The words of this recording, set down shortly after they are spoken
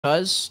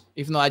because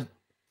even though I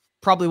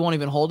probably won't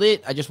even hold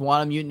it, I just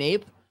want a Mutant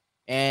Ape,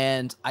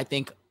 and I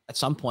think at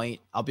some point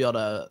I'll be able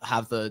to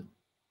have the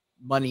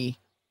money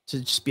to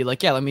just be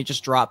like, yeah, let me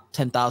just drop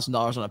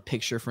 $10,000 on a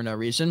picture for no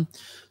reason.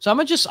 So I'm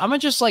gonna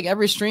just like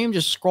every stream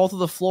just scroll through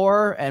the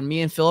floor, and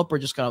me and Philip are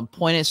just gonna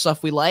point at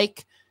stuff we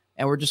like,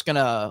 and we're just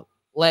gonna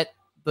let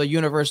the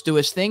universe do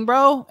its thing,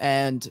 bro.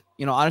 And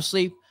you know,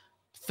 honestly,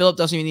 Philip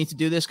doesn't even need to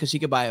do this because he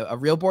could buy a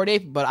real Bored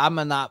Ape, but I'm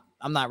not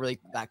really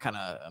that kind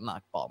of, I'm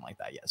not balling like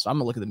that yet. So I'm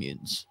gonna look at the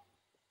mutants.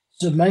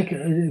 So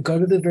go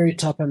to the very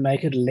top and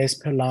make it less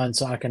per line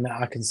so I can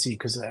see,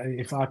 because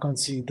if I can't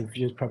see, the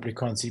viewers probably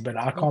can't see, but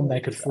I can't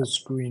make it full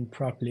screen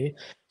properly.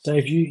 So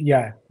if you,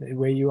 yeah,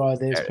 where you are,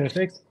 there's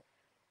perfect.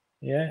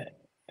 Yeah,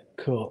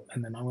 cool.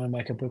 And then I'm gonna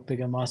make it a bit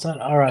bigger on my side.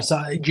 All right,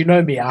 so you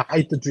know me, I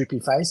hate the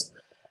droopy face.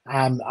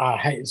 I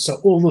hate, so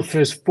all the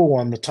first four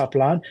on the top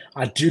line.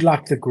 I do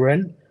like the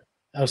grin.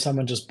 Oh,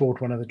 someone just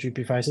bought one of the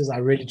droopy faces. I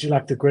really do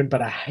like the grin,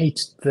 but I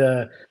hate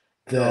the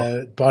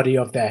body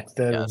of that,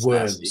 the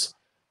worms. Nasty.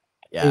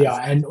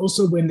 Yeah, and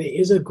also when there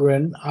is a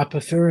grin, I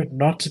prefer it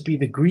not to be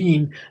the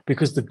green,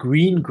 because the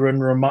green grin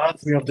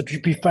reminds me of the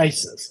droopy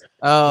faces.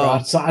 Oh,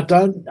 right. So I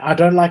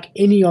don't like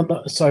any on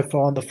the so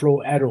far on the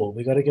floor at all.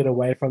 We got to get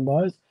away from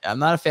those. I'm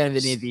not a fan of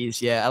any of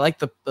these. Yeah, I like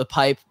the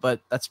pipe, but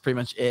that's pretty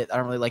much it. I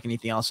don't really like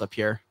anything else up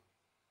here.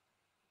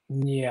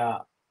 Yeah,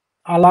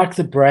 I like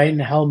the brain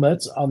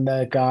helmet on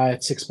the guy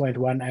at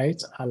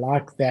 6.18. I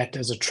like that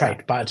as a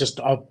trait, but just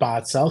by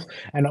itself,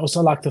 and I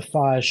also like the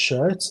fire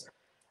shirts.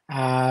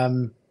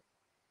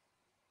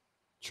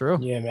 True.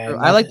 Yeah, man. True.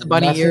 I like the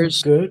bunny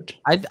ears. Good.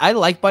 I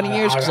like bunny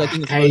ears because I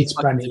think it's really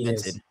fucking bunny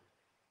demented. ears.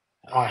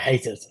 I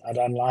hate it. I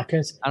don't like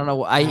it. I don't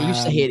know. I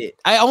used to hate it.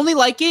 I only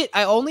like it.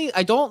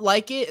 I don't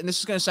like it, and this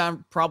is gonna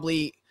sound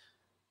probably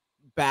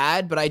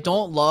bad, but I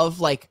don't love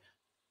like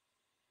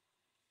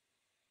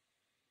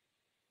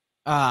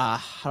how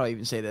do I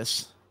even say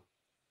this?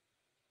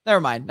 Never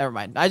mind.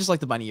 I just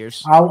like the bunny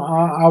ears. I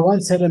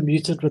once had a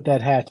mutant with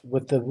that hat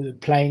with the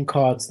playing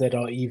cards that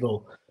are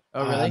evil.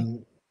 Oh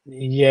really?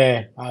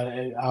 Yeah,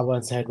 I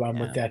once had one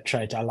with that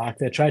trait. I like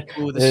that trait.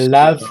 Ooh,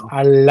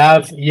 I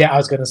love. Yeah, I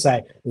was gonna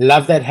say,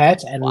 love that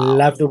hat and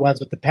love the ones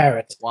with the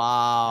parrot.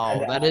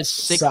 Wow, that is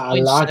 6.75 so I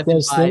like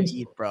those things,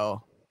 ETH,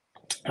 bro.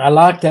 I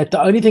like that.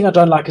 The only thing I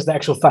don't like is the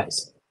actual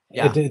face.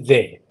 Yeah,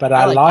 there, but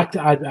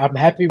I'm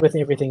happy with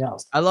everything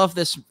else. I love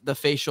the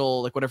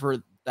facial, like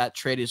whatever that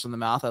trait is on the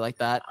mouth. I like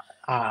that.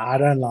 I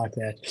don't like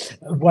that.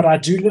 What I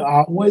do,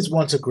 I always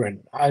want a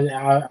grin. I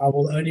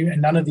will only.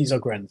 None of these are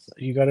grins.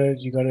 You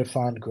gotta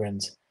find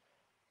grins.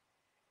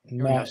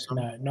 No.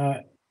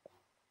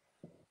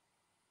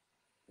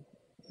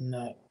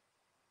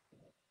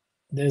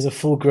 There's a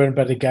full grin,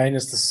 but again,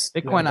 it's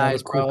the Bitcoin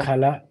eyes, cool bro.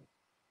 color.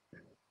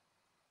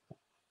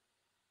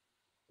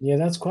 Yeah,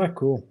 that's quite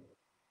cool.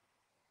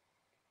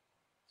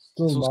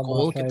 Still not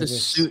cool. Look at the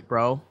suit,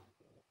 bro.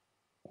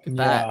 Look at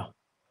that.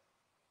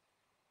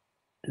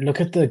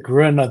 Look at the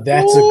grin.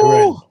 That's a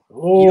grin.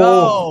 Oh,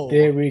 yo,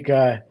 there we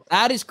go.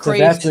 That is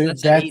crazy.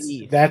 So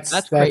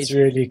that's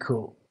really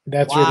cool.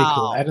 That's really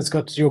cool. And it's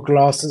got your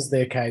glasses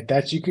there, Cade.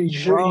 That you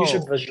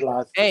should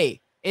visualize.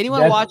 Hey,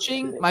 anyone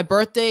watching? My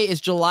birthday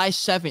is July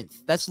 7th.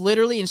 That's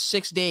literally in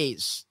 6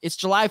 days. It's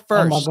July 1st.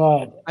 Oh my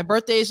god. My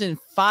birthday is in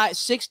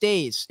 6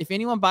 days. If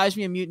anyone buys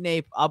me a Mutant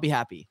Ape, I'll be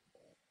happy.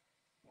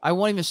 I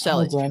won't even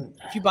sell it.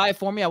 If you buy it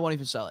for me, I won't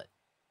even sell it.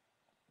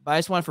 But I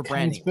just want it for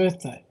branding. Cade's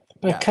birthday.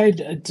 But Cade,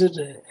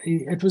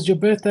 it was your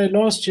birthday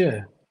last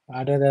year.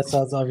 I know that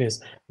sounds obvious.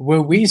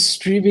 Were we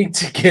streaming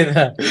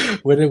together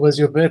when it was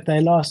your birthday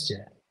last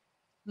year?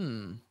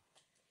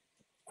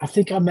 I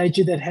think I made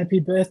you that happy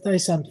birthday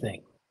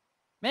something.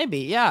 Maybe,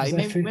 yeah.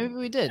 Maybe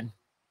we did.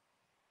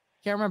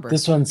 Can't remember.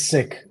 This one's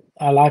sick.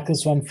 I like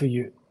this one for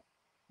you.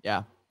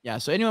 Yeah. Yeah.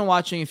 So anyone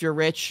watching, if you're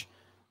rich,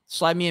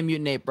 slide me a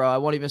Mutant Ape, bro. I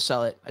won't even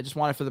sell it. I just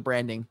want it for the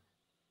branding.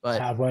 But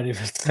I won't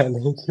even sell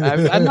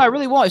it. I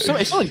really won't.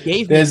 If someone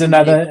gave me, there's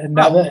another.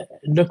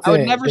 Look, I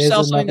would never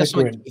sell something that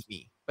someone gave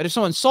me. But if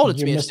someone sold it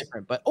to me, it's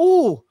different. But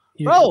bro,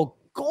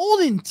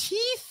 golden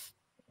teeth.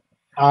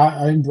 I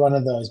owned one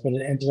of those, but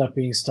it ended up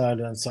being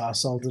stolen, so I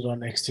sold it on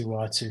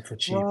XTY2 for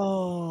cheap.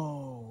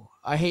 Bro,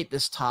 I hate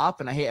this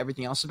top and I hate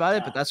everything else about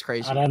it, but that's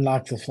crazy. I don't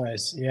like the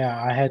face.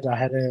 Yeah, I had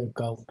a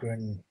gold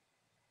grin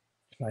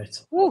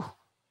face. Woo.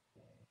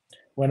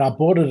 When I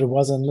bought it, it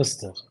wasn't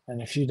listed,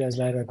 and a few days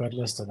later, it got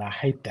listed. I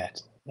hate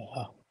that.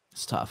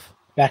 It's tough.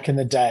 Back in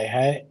the day,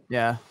 hey?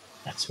 Yeah.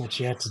 That's what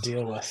you had to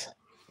deal with.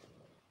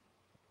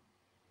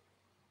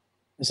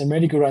 There's some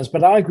really good ones,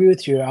 but I agree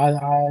with you.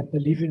 I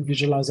believe in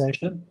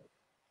visualization.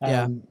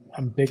 Yeah.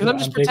 I'm big. I'm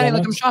just pretending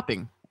like I'm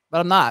shopping, but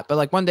I'm not. But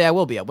like one day I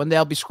will be. One day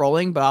I'll be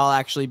scrolling, but I'll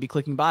actually be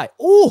clicking buy.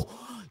 Oh,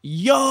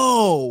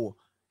 yo.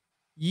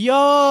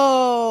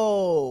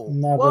 No,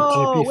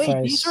 whoa,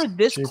 wait, these are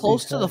this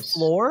close to the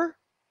floor?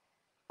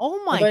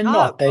 Oh my god,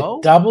 not. They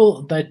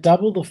double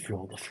the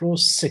floor. The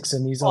floor's 6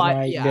 and these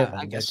are 11.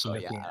 I guess so,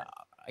 yeah.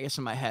 I guess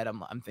in my head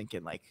I'm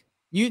thinking like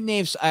Mutant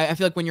Apes. I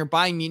feel like when you're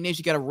buying Mutant Apes,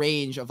 you get a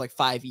range of like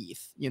 5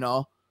 ETH, you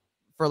know,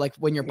 for like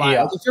when you're buying.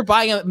 Yeah. Like, if you're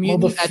buying a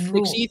mutant at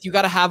floor- 6 ETH, you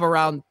got to have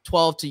around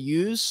 12 to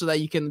use so that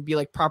you can be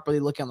like properly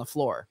looking on the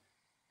floor.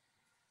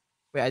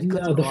 Wait, I clicked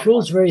No, on the wrong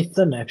floor's one. very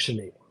thin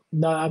actually.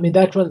 No, I mean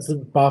that one's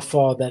by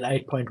far that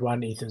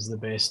 8.1 ETH is the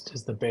best.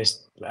 Is the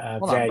best Hold on,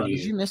 bro. Did value.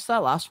 you miss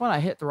that last one?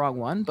 I hit the wrong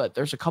one, but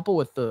there's a couple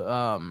with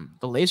the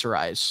laser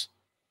eyes.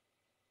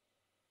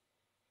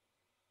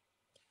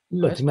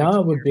 Look, It's like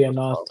now would be a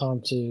nice 12.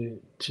 time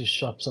to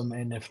shop some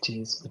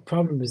NFTs. The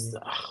problem is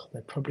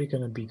they're probably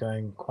going to be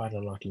going quite a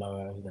lot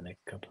lower over the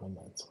next couple of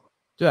months.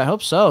 Dude, I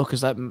hope so,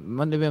 because that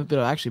might be able to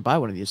actually buy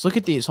one of these. Look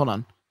at these. Hold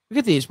on. Look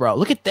at these, bro.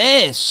 Look at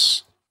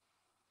this.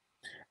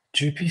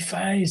 Droopy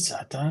face.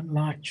 I don't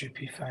like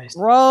droopy face.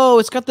 Bro,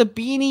 it's got the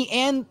beanie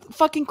and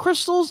fucking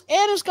crystals,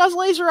 and it's got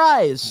laser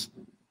eyes.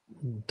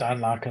 Don't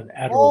like it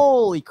at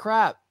all. Holy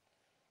crap.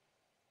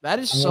 That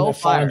is I'm so going to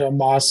find fire. on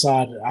my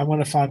side. I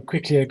want to find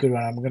quickly a good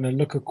one. I'm going to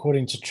look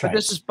according to But traits.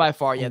 this is by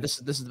far, yeah, this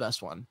is the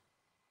best one.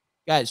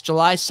 Guys,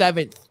 July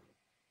 7th.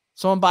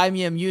 Someone buy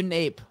me a mutant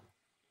ape.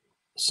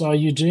 So are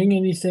you doing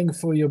anything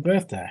for your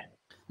birthday?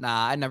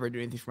 Nah, I never do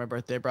anything for my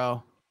birthday,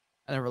 bro.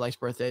 I never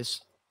liked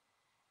birthdays.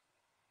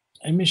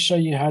 Let me show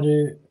you how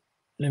to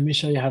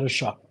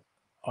shop.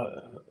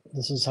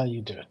 This is how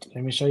you do it.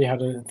 Let me show you how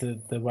to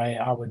the way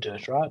I would do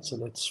it, right? So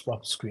let's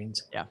swap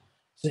screens. Yeah.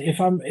 So if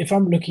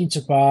I'm looking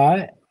to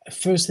buy,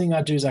 first thing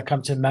I do is I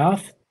come to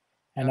mouth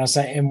and I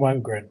say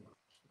M1 grid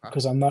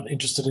because I'm not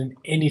interested in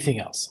anything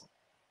else.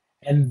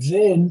 And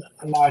then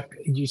like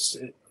you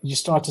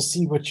start to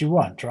see what you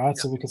want, right?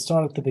 So we can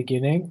start at the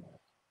beginning.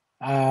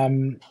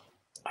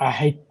 I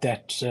hate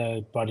that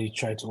body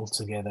trait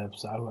altogether.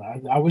 So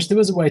I wish there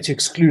was a way to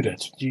exclude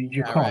it. You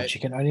can't. Right. You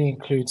can only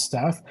include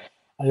stuff.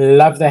 I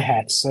love the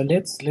hat. So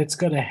let's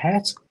go to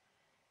hat,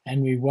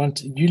 and you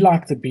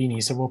like the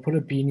beanie, so we'll put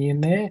a beanie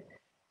in there.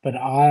 But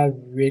I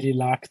really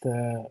like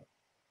the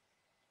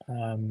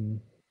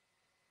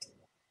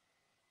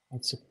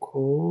what's it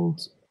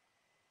called?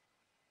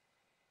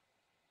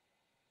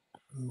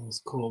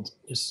 It's called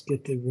just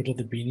get rid of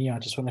the beanie. I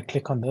just want to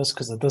click on this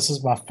because this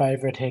is my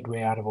favorite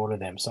headwear out of all of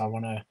them. So I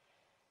want to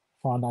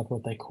find out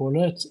what they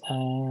call it.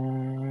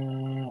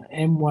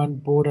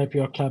 M1 Bored Ape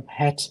Yacht Club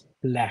hat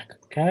black.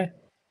 Okay,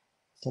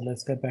 so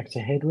let's go back to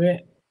headwear.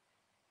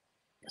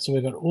 So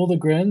we've got all the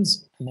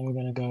grins, and then we're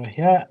going to go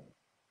here,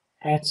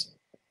 hat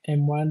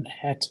M1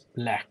 hat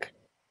black.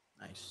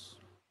 Nice.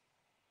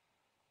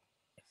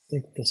 I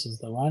think this is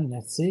the one.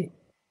 Let's see.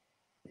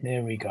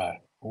 There we go.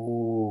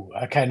 Ooh,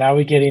 okay, now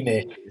we're getting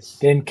there.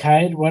 Then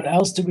Cade, what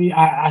else do we?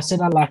 I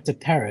said I liked the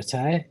parrot,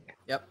 eh?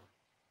 Yep.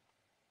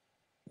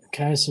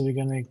 Okay, so we're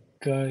gonna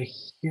go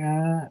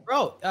here.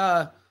 Bro,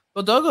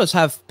 Bodoggos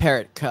have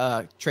parrot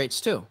traits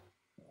too.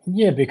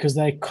 Yeah, because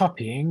they're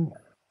copying.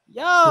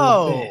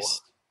 Yo. The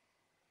best.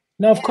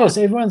 No, of course,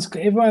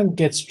 everyone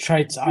gets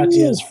traits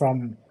ideas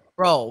from.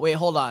 Bro, wait,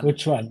 hold on.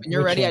 Which one? When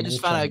you're ready, I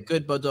just found a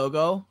good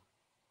Bodoggo,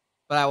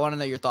 but I want to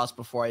know your thoughts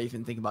before I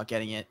even think about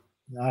getting it.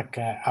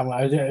 Okay,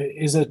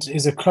 is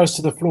it close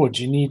to the floor?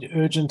 Do you need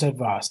urgent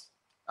advice?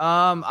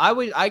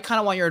 I kind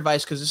of want your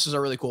advice because this is a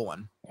really cool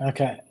one.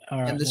 Okay,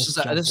 all right. And this is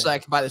I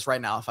can buy this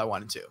right now if I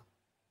wanted to.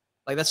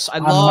 Like I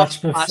love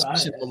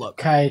simple look.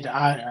 Cade,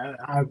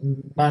 I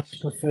much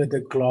prefer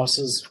the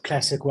glasses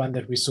classic one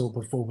that we saw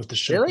before with the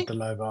shirt with the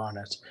logo on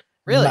it.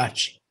 Really?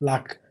 Much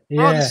like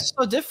yeah. Oh, this is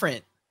so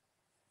different.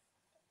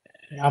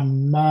 I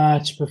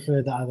much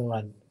prefer the other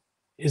one.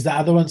 Is the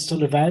other one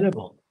still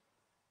available?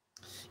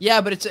 Yeah,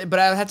 but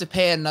I would have to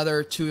pay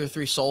another 2 or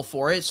 3 soul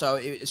for it, so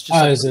it's just.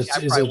 Oh,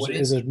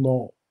 is it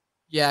more?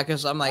 Yeah,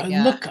 because I'm like,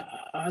 yeah. Look,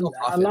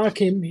 I like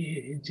him.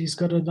 He's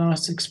got a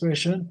nice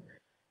expression,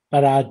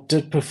 but I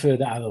did prefer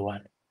the other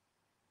one.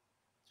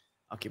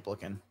 I'll keep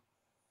looking.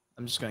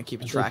 I'm just gonna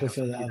keep a track of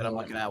that I'm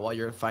looking at while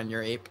you're finding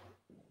your ape.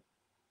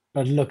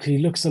 But look, he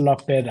looks a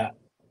lot better.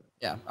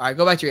 Yeah. All right,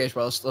 go back to your apes,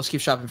 bro. Let's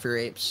keep shopping for your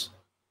apes.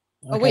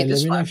 Okay, oh wait,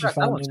 this one.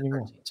 That one's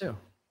 13 too.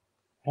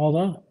 Hold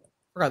on. I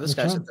forgot this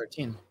guy's at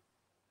 13.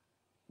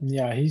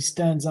 Yeah, he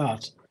stands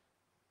out.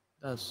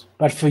 Does.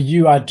 But for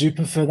you, I do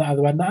prefer the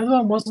other one. The other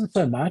one wasn't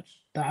so much.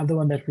 The other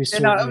one that we saw.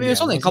 No, I mean,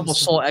 it's only a couple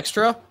soul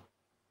extra,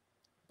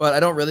 but I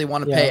don't really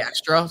want to pay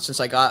extra since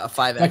I got a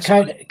 5x.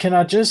 Okay, can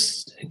I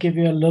just give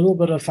you a little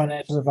bit of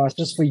financial advice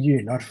just for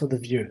you, not for the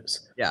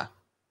viewers? Yeah.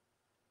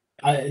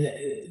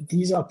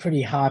 These are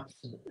pretty hype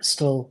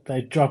still.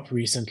 They dropped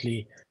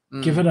recently.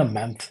 Give it a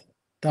month.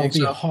 They'll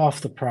be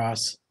half the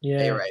price.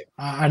 Yeah, you're right.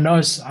 I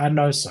know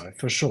so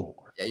for sure.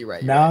 Yeah, you're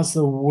right. Now's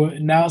the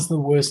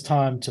worst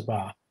time to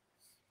buy.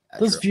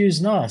 This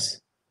view's nice.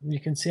 You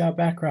can see our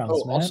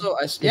backgrounds, man. Also,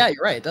 yeah,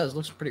 you're right. It does. It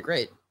looks pretty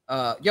great.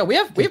 Yeah, we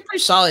have pretty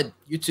solid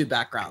YouTube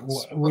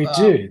backgrounds. We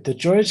do. The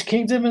George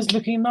Kingdom is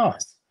looking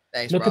nice.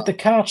 Thanks, Look at the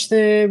couch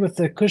there with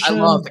the cushion.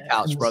 I love the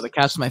couch, bro. The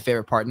couch is my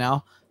favorite part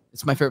now.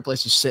 It's my favorite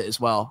place to sit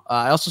as well.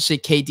 I also see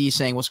KD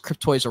saying, "Was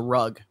Cryptoys a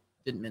rug?"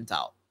 Didn't mint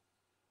out.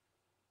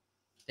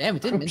 Damn,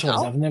 it didn't mint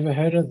out. I've never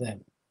heard of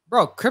them.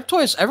 Bro,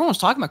 Cryptoys, everyone was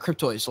talking about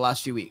Cryptoys the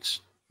last few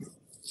weeks.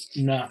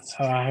 No,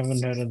 I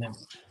haven't heard of them.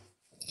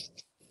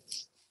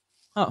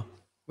 Oh,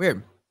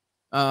 weird.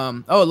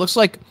 Oh, it looks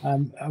like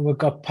We've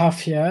got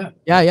Puff here.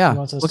 yeah, He yeah.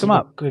 wants us Look to him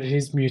up. good.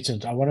 He's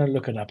mutant. I want to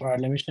look it up. All right,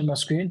 let me share my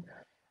screen.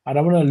 I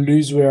don't want to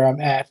lose where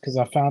I'm at because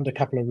I found a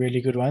couple of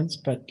really good ones.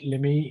 But let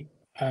me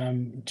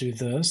do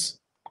this.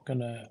 I'm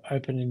gonna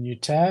open a new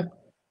tab.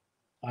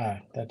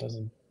 Ah, that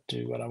doesn't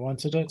do what I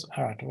wanted it.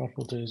 All right, what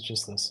we'll do is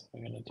just this.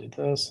 We're gonna do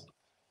this.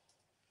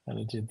 I'm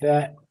gonna do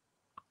that.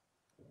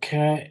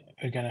 Okay,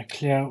 we're gonna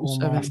clear all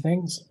my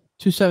things.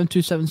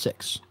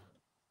 27276.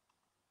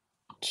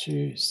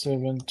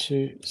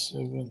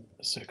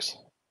 27276.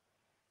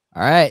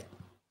 All right.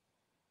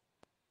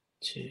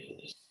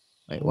 Cheers.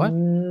 Wait, what?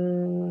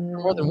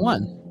 More than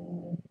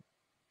one.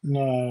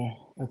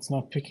 No, it's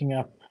not picking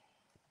up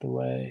the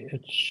way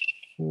it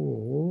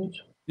should.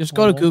 Just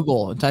go to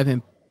Google and type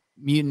in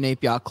Mutant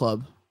Ape Yacht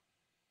Club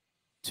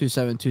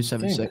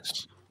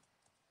 27276.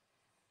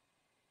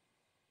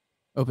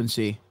 Open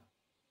C.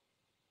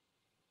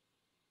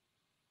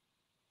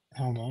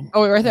 Hold on.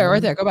 Oh, wait, right there,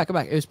 right there. Go back, go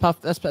back. It was Puff.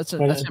 That's him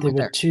There right were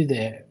there. two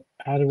there.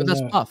 How do we But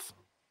that's know? Puff.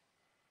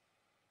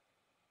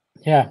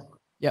 Yeah.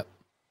 Yep.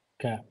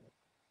 Okay.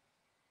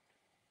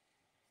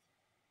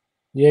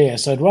 Yeah,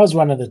 so it was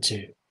one of the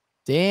two.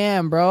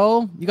 Damn,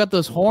 bro. You got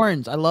those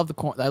horns. I love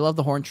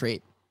the horn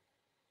trait.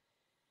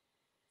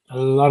 A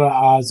lot of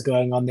eyes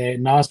going on there.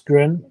 Nice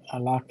grin. I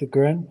like the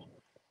grin.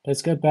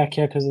 Let's go back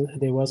here because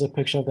there was a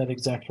picture of that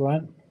exact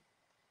one.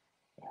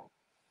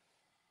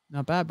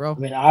 Not bad, bro. I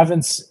mean, I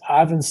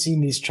haven't seen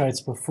these traits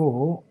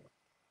before.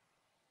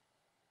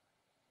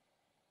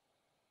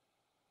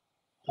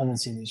 I haven't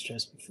seen these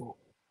traits before.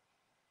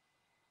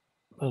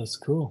 But it's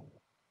cool.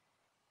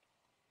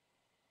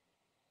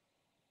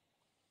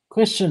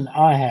 Question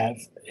I have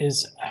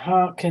is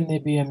how can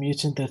there be a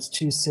mutant that's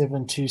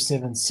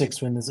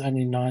 27276 when there's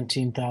only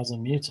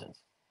 19,000 mutants?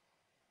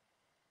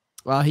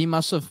 Well, he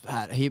must have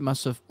put in an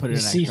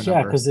extra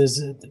number. Because there's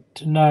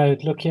no,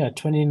 look here,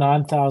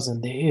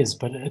 29,000 there is,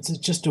 but it's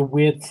just a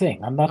weird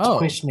thing. I'm not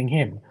questioning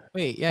him.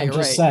 Wait, yeah, I'm you're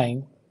just right.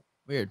 saying.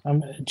 Weird.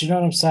 Do you know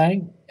what I'm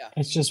saying? Yeah.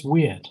 It's just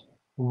weird.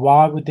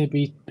 Why would there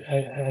be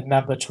a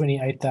number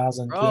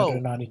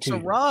 28,292? It's a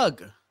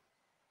rug.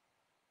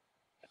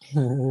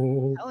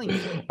 Telling you.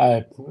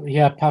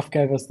 Yeah, Puff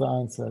gave us the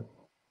answer.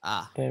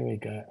 Ah. There we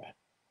go.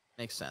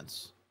 Makes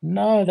sense.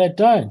 No, they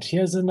don't.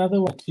 Here's another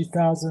one,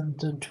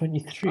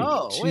 2023.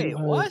 Oh, wait,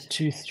 what?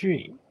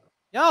 2023.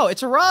 No,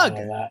 it's a rug.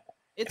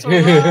 It's a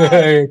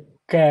rug.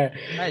 Okay.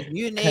 Guys,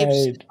 Mutant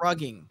Apes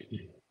rugging.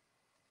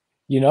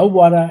 You know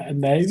what?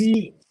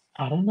 Maybe,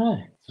 I don't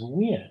know. It's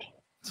weird.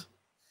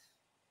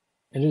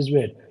 It is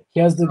weird.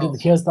 Here's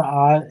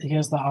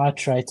the eye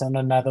trait on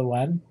another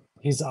one.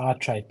 His eye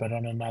trait, but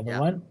on another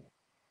one.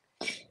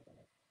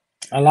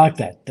 I like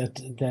that.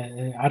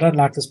 I don't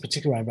like this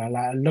particular one, but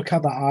look how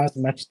the eyes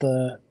match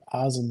the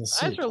eyes in the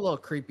suit. Eyes are a little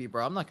creepy,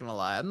 bro. I'm not gonna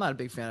lie. I'm not a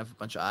big fan of a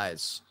bunch of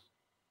eyes.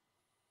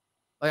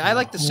 Like I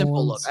like the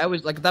simple look. I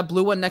always like that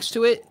blue one next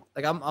to it.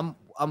 Like I'm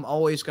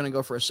always gonna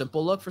go for a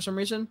simple look for some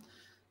reason.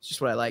 It's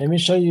just what I like. Let me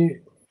show you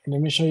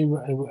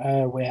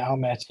where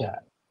I'm at here.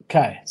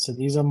 Okay, so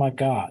these are my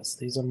guys.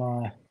 These are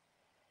my.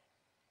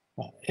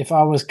 If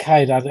I was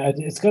Cade,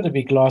 it's got to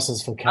be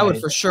glasses for Cade. I would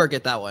for sure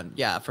get that one.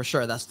 Yeah, for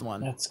sure. That's the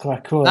one. That's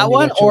quite cool. That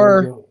one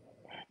or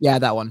yeah,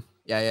 that one.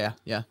 Yeah.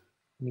 You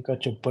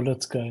got your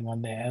bullets going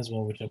on there as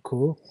well, which are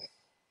cool.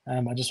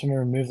 I just want to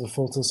remove the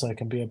filter so it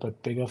can be a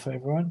bit bigger for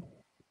everyone.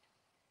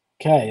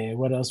 Okay,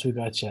 what else we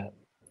got here?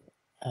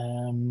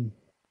 And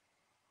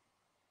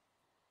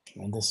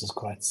this is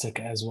quite sick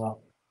as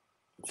well.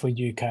 For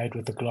you, Cade,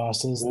 with the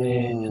glasses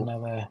there.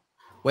 Another.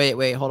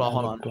 Wait, hold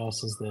on.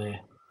 Glasses there.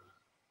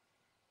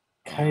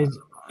 Cade,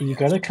 you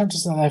got to come to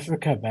South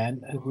Africa,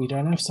 man. We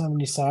don't have so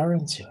many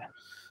sirens here.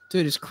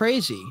 Dude, it's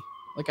crazy.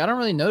 Like, I don't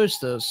really notice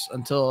those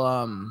until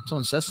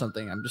someone says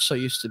something. I'm just so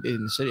used to being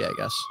in the city, I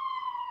guess.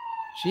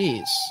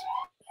 Jeez.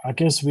 I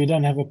guess we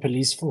don't have a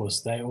police force.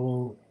 They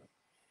all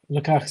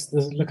look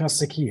how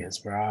sick he is,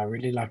 bro. I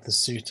really like the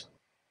suit.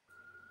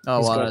 Oh,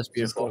 wow, that's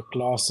beautiful. He's got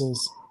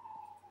glasses.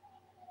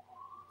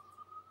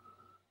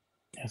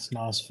 That's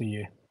nice for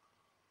you.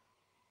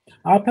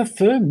 I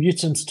prefer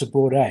mutants to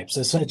bored apes.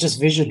 So just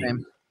visually.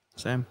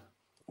 Same.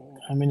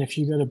 I mean, if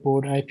you go to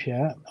bored ape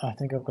here, I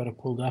think I've got it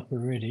pulled up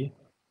already.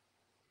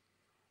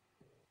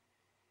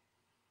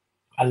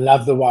 I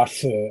love the white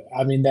fur.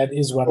 I mean, that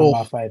is one of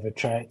my favorite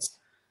traits.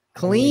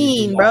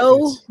 Clean,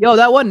 bro. Yo,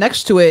 that one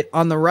next to it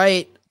on the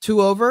right,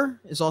 2 over,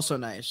 is also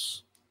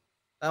nice.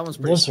 That one's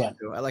pretty sweet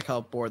too. I like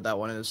how bored that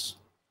one is.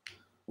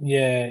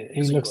 Yeah,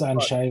 he looks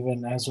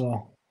unshaven as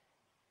well.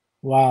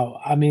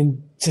 Wow. I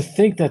mean, to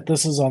think that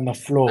this is on the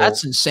floor.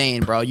 That's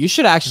insane, bro. You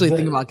should actually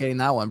think about getting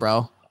that one,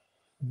 bro.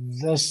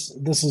 This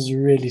is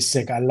really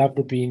sick. I love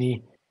the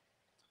beanie.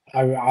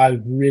 I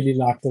really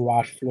like the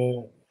white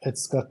fur.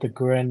 It's got the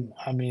grin.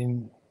 I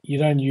mean, you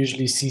don't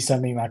usually see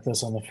something like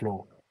this on the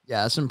floor.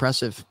 Yeah, that's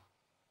impressive.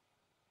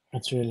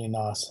 It's really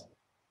nice.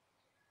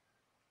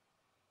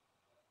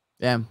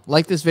 Damn.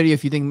 Like this video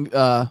if you think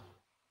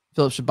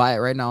Philip should buy it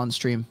right now on the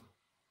stream.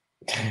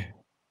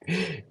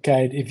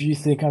 Okay, if you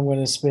think I'm going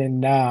to spend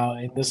now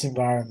in this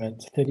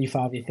environment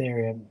 35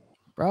 Ethereum,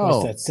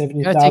 Bro, that?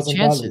 you gotta take $70,000.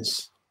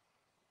 chances.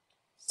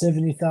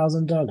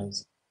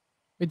 $70,000.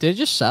 Wait, did it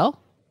just sell?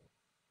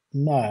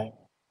 No.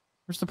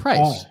 Where's the Oh.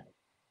 price?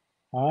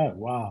 Oh,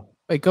 wow.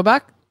 Wait, go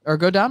back or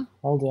go down?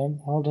 Hold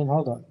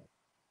on.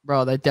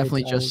 Bro, that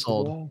definitely just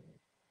sold.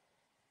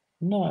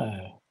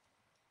 No.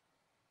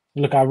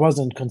 Look, I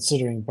wasn't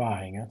considering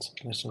buying it.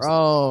 Let's just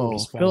call a Bro,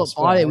 spade a Philip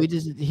bought it.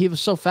 spade. He was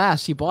so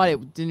fast. He bought it.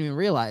 We didn't even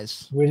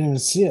realize. We didn't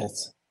see it.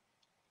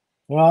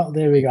 Well,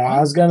 there we go. What? I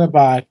was gonna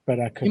buy it, but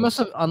I couldn't. He must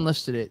have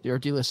unlisted it or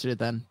delisted it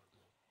then.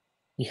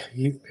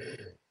 You,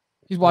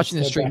 He's watching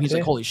the Let's go stream. back He's like,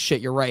 there. "Holy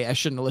shit, you're right. I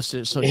shouldn't have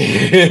listed it." So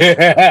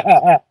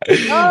yeah,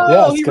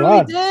 oh, it's he gone.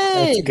 really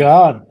did. It's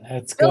gone.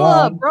 It's Philip,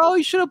 gone. bro,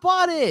 you should have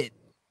bought it.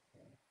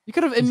 You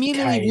could have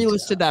immediately Cade.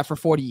 relisted that for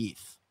 40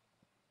 ETH.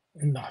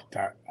 No,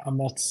 I'm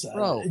not.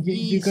 Bro,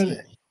 You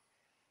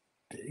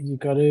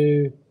got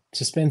to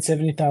spend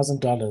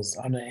 $70,000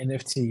 on an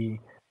NFT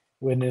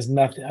when there's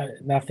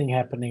nothing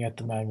happening at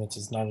the moment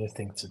is not a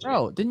thing to do.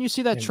 Bro, didn't you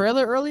see that And-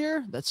 trailer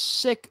earlier? That's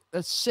sick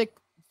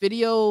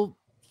video,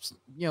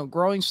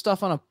 growing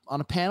stuff on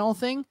a panel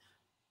thing.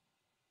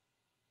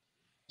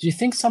 Do you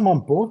think someone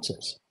bought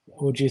it,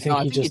 or do you think No,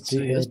 I he think just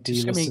it's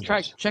delisted I mean,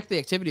 it? check the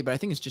activity, but I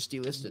think it's just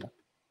delisted.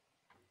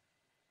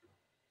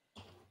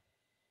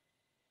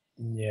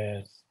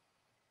 Yes,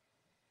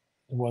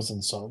 it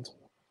wasn't sold.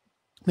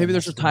 Maybe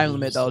there's a must have been time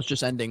limit that was delisted.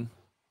 just ending.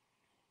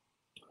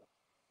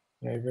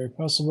 Very, very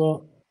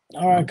possible.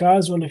 All right,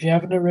 guys. Well, if you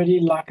haven't already,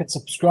 like and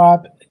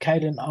subscribe.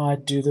 Cade and I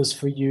do this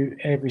for you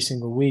every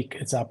single week.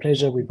 It's our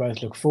pleasure. We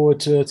both look forward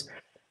to it.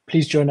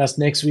 Please join us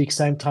next week,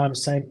 same time,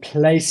 same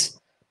place.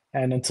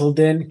 And until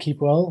then, keep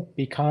well,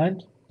 be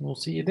kind. We'll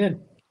see you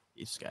then.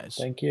 Peace, guys.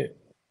 Thank you.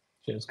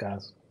 Cheers,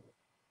 guys.